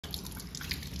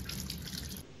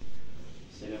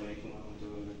Assalamualaikum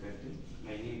warahmatullahi wabarakatuh.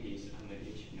 My name is Ahmad,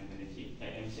 nama Najib.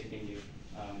 I am second year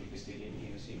medical student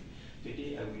in nursing.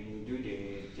 Today I will do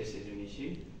the chest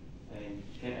examination. And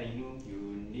can I know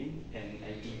your name and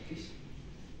ID, please?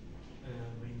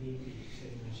 My name is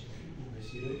Ahmad.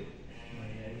 My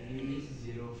ID is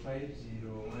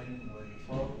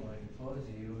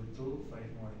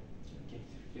 050114140251. Okay.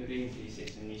 During this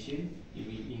examination, it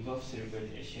will involve several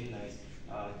action like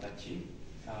touching,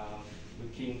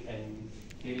 looking and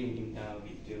hearing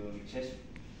with your chest.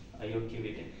 Are you okay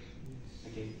with that? Yes.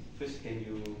 Okay. First, can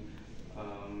you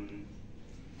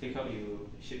take out your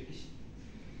shirt, please?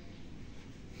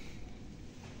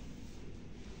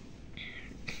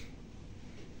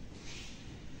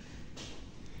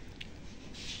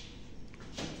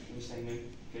 Simon,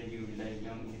 can you lie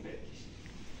down in the bed, please?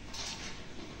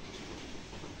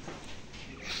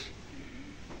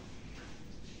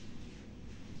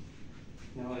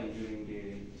 Now I'm doing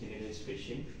the general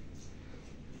inspection.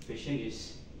 Patient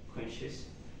is conscious,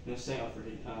 no sign of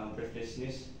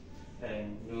breathlessness,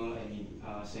 and no any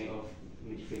sign of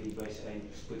medical device and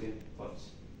exploded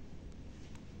parts.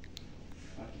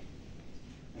 Okay.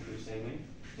 Thank you, Simon.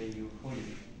 Can you hold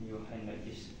your hand like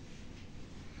this?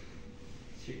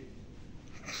 Sit.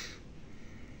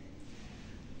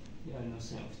 There are no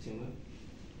sign of tumor.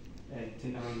 And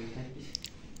turn around your hand, please.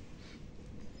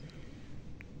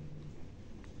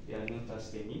 There are no touch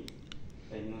staining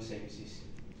and no cyanosis.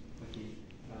 Okay.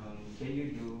 Can you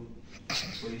do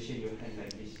position your hand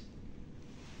like this?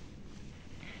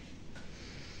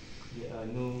 There are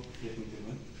no flapping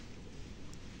tumor.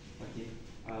 Okay.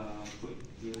 Put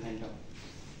your hand down.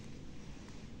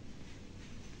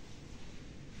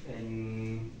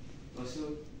 And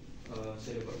also,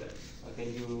 sorry about that.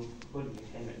 Can you hold your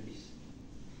hand like this?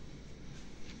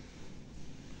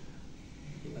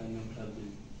 There are no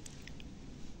clubbing.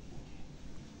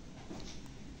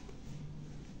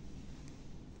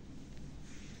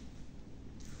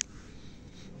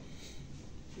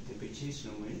 The temperature is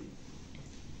normal.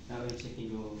 Now I'm checking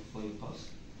for your pulse.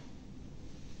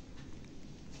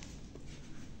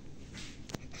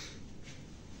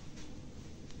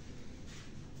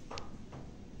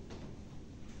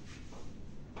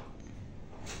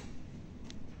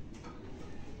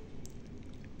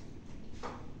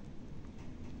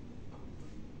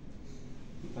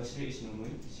 Pulse rate is normal,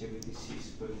 76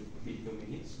 per beat per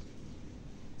minute.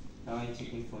 Now I'm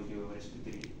checking for your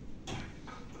respiratory.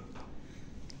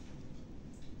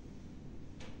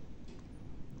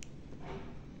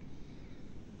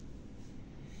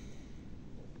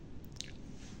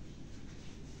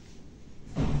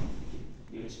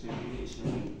 Your respiratory is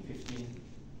normal, 15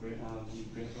 beat per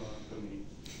minute.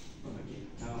 Okay,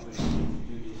 now I'm going to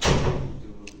do this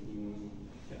to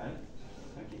the eye.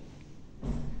 Okay.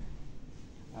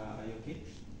 Are you okay?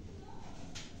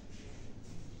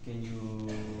 Can you?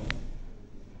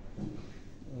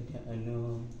 There are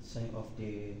no sign of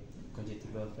the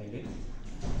conjunctival failure.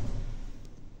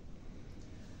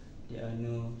 There are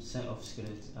no sign of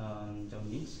skeletal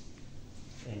jaundice,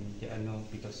 and there are no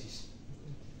ptosis.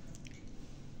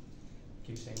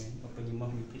 Okay, Simon, open your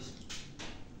mouth, please,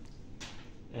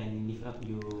 and lift up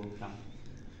your tongue.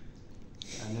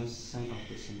 There are no sign of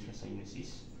the central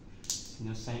sinuses.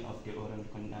 No sign of the oral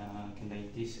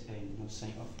conditis and no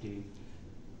sign of the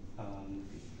oral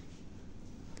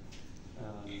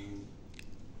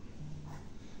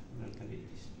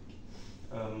conditis.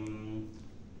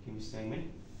 Okay, Mr. Ahmad,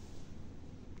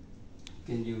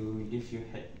 can you lift your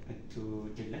head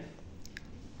to the left?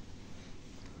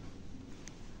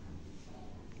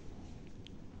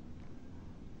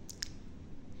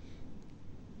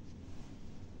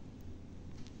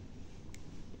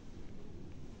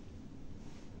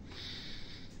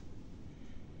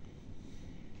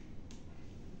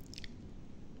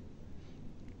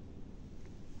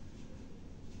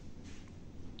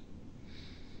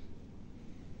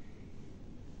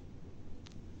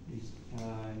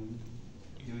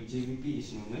 Your JVP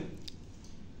is normal.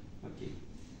 Okay.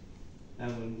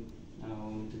 Now I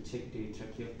want to check the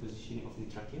trachea positioning of the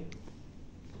trachea.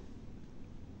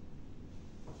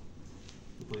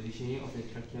 The positioning of the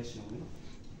trachea is normal.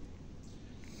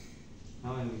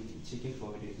 Now I'm checking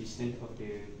for the distance of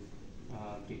the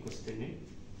precosternal,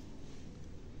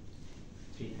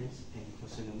 3 hands and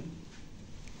cross-normal.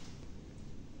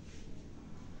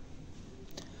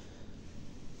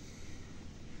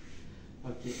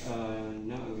 Okay,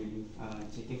 now I will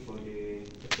checking for the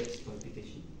chest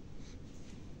palpitation.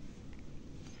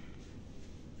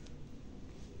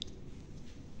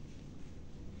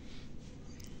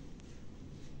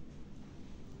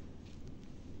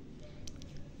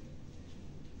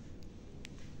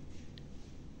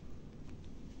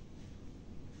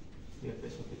 your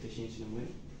first palpitation is normal.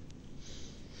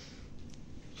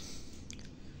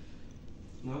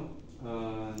 Now,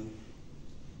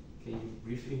 can you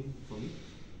breathe in for me?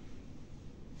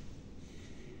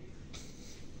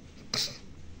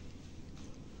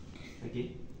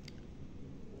 Okay.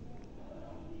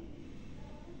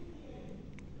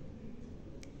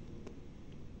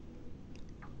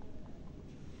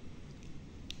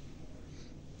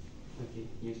 Okay,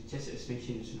 your chest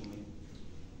expansion is normal.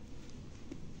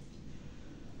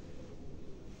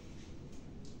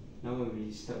 Now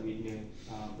we start with the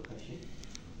percussion,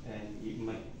 and it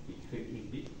might hurt a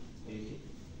bit. Are you okay?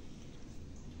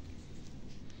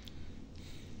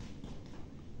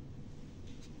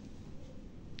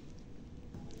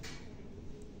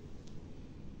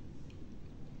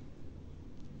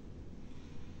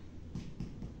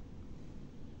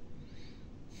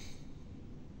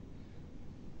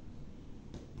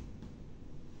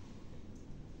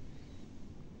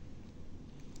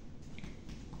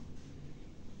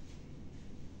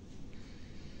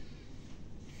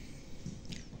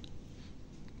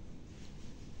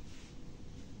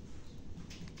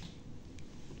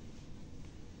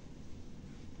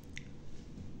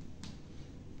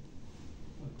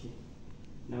 Okay.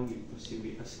 Now we proceed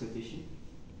with auscultation.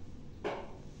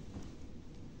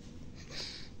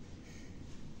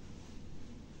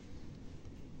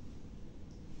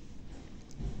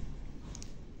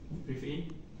 Breathe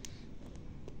in,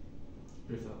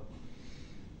 breathe out.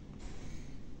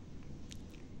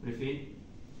 Breathe in,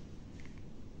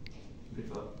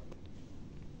 breathe out.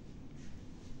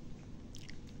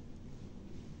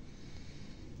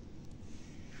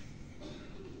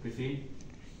 Breathe in,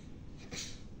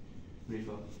 breathe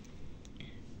out.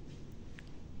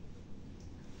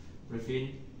 Breathe in,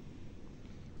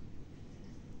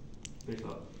 breathe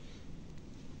out.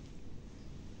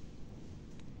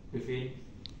 Breathe in,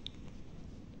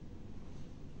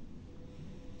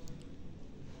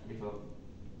 breathe out.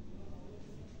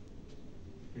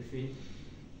 Breathe in,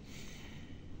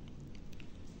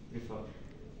 breathe out.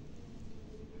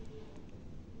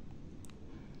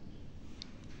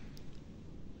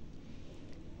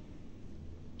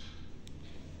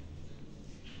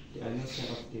 There are no sign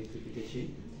of the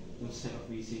crepitation, no sign of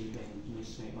wheezing, and no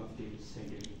sign of the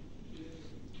surgery.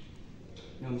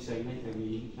 Now, Mr. Ahmad, I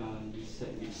will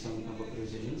start with some vocal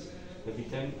resonance. Every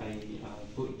time I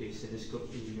put the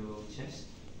stethoscope in your chest,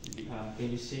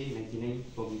 can you say 99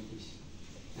 for me, please?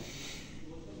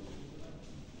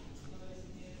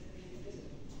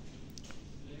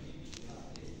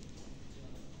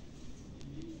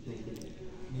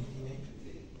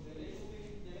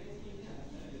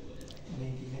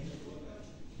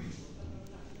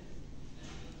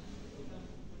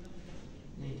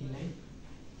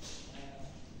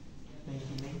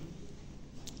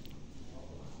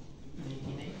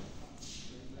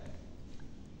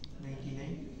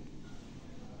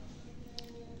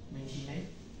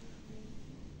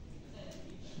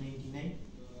 99.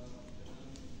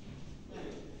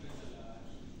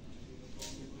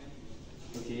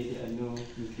 Okay, there are no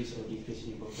increase or decrease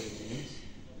in vocal resonance.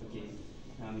 Okay,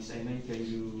 Ms. Aiman, can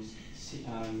you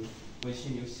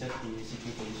position yourself in a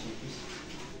sitting position, please?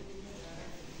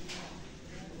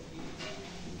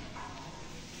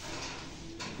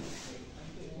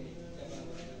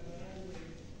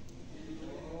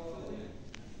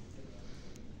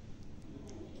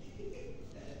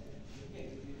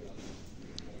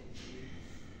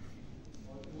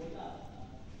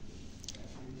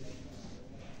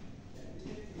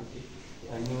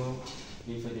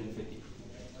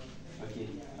 Okay,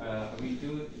 we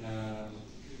do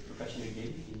percussion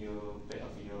again in your back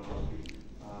of your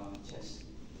chest.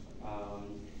 Are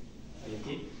you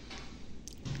okay?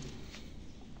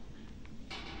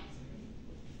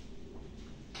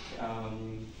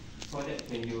 For that,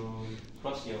 can you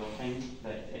cross your hand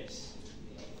like X?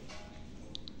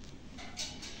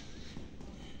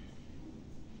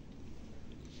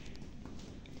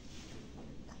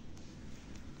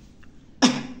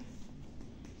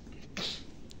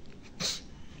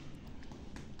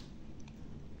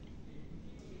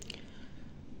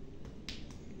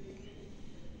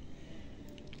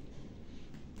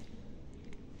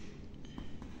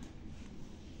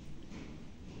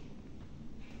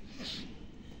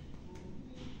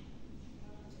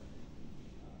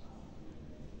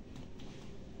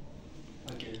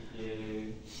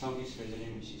 Sound is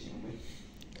resonant, which is normal.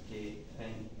 Okay,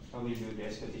 and how will you do the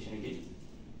auscultation again?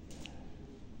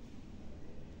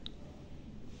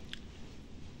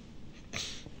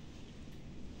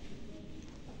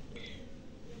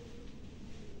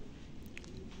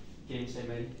 Okay,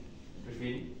 Simon, breathe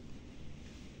in,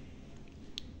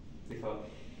 breathe out.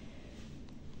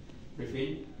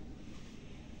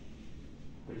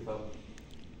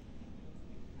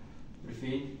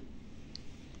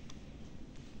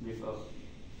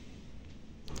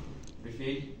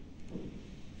 Breathe in.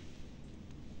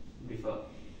 Breathe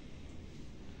out.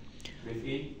 Breathe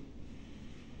in.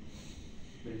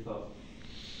 Breathe out.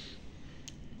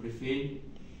 Breathe in.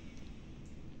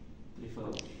 Breathe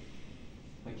out.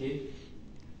 Okay.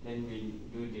 Then we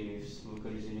do the vocal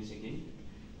resonance again.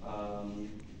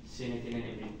 Say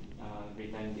 99 every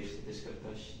time the stethoscope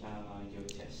touch your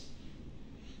chest.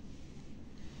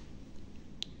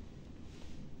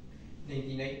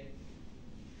 99,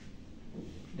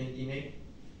 99,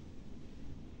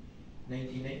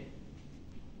 99,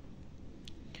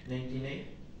 99,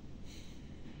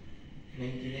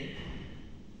 99,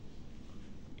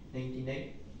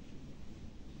 99,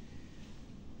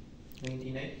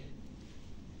 99,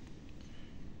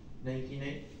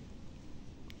 99.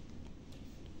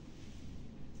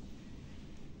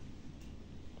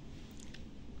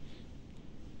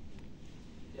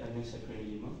 The ano sacral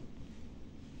lima.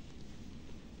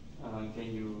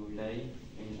 Can you lie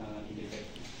in the back?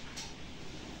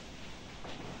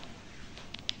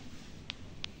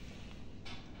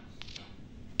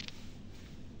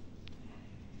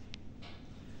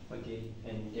 Okay,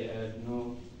 and there are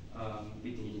no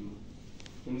breathing anymore.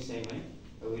 Mr. Ahmad,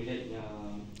 I would like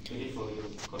for your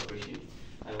cooperation.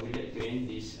 I would like to end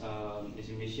this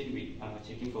examination with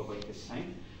checking for vital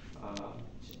sign,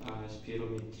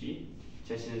 spirometry,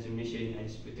 chest examination, and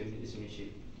sputum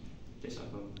examination. That's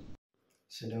all.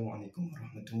 Assalamualaikum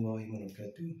warahmatullahi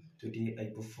wabarakatuh. Today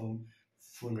I perform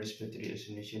full respiratory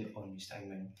examination on Mr.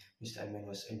 Ahmad. Mr. Ahmad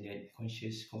was alert,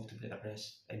 conscious, comfortable at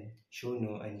rest, and show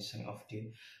no any sign of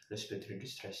the respiratory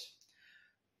distress.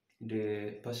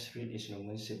 The pulse rate is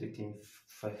normal, 17.5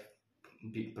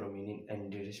 beat per minute,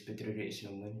 and the respiratory rate is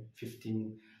normal,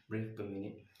 15 breath per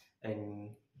minute.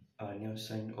 And no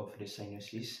sign of the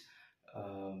sinuses,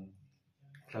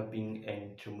 clubbing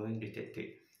and tremor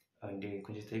detected. The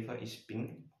conjunctiva is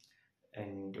pink,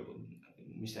 and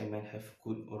Mr. Ahmad have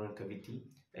good oral cavity,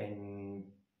 and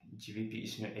GVP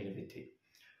is not elevated.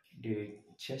 The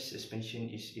chest expansion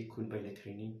is equal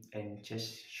bilaterally, and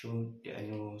chest show there are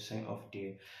no sign of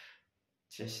the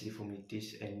chest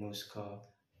deformities and no scar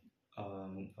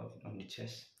on the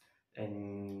chest.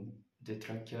 And the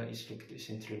trachea is located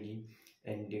centrally,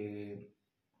 and the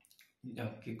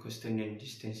costernal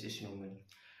distance is normal.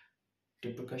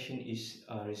 The percussion is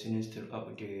resonance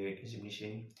throughout the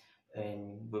examination,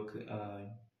 and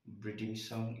breathing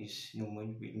sound is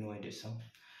normal with no other sound.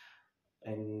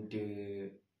 And the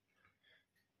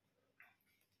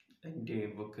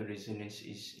vocal resonance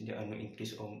is there are no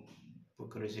increase of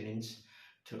vocal resonance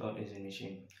throughout the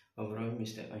examination. Overall,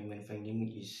 Mr. Ahmad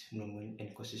finding is normal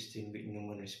and consistent with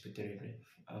normal respiratory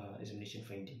examination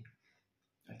finding.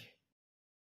 Okay.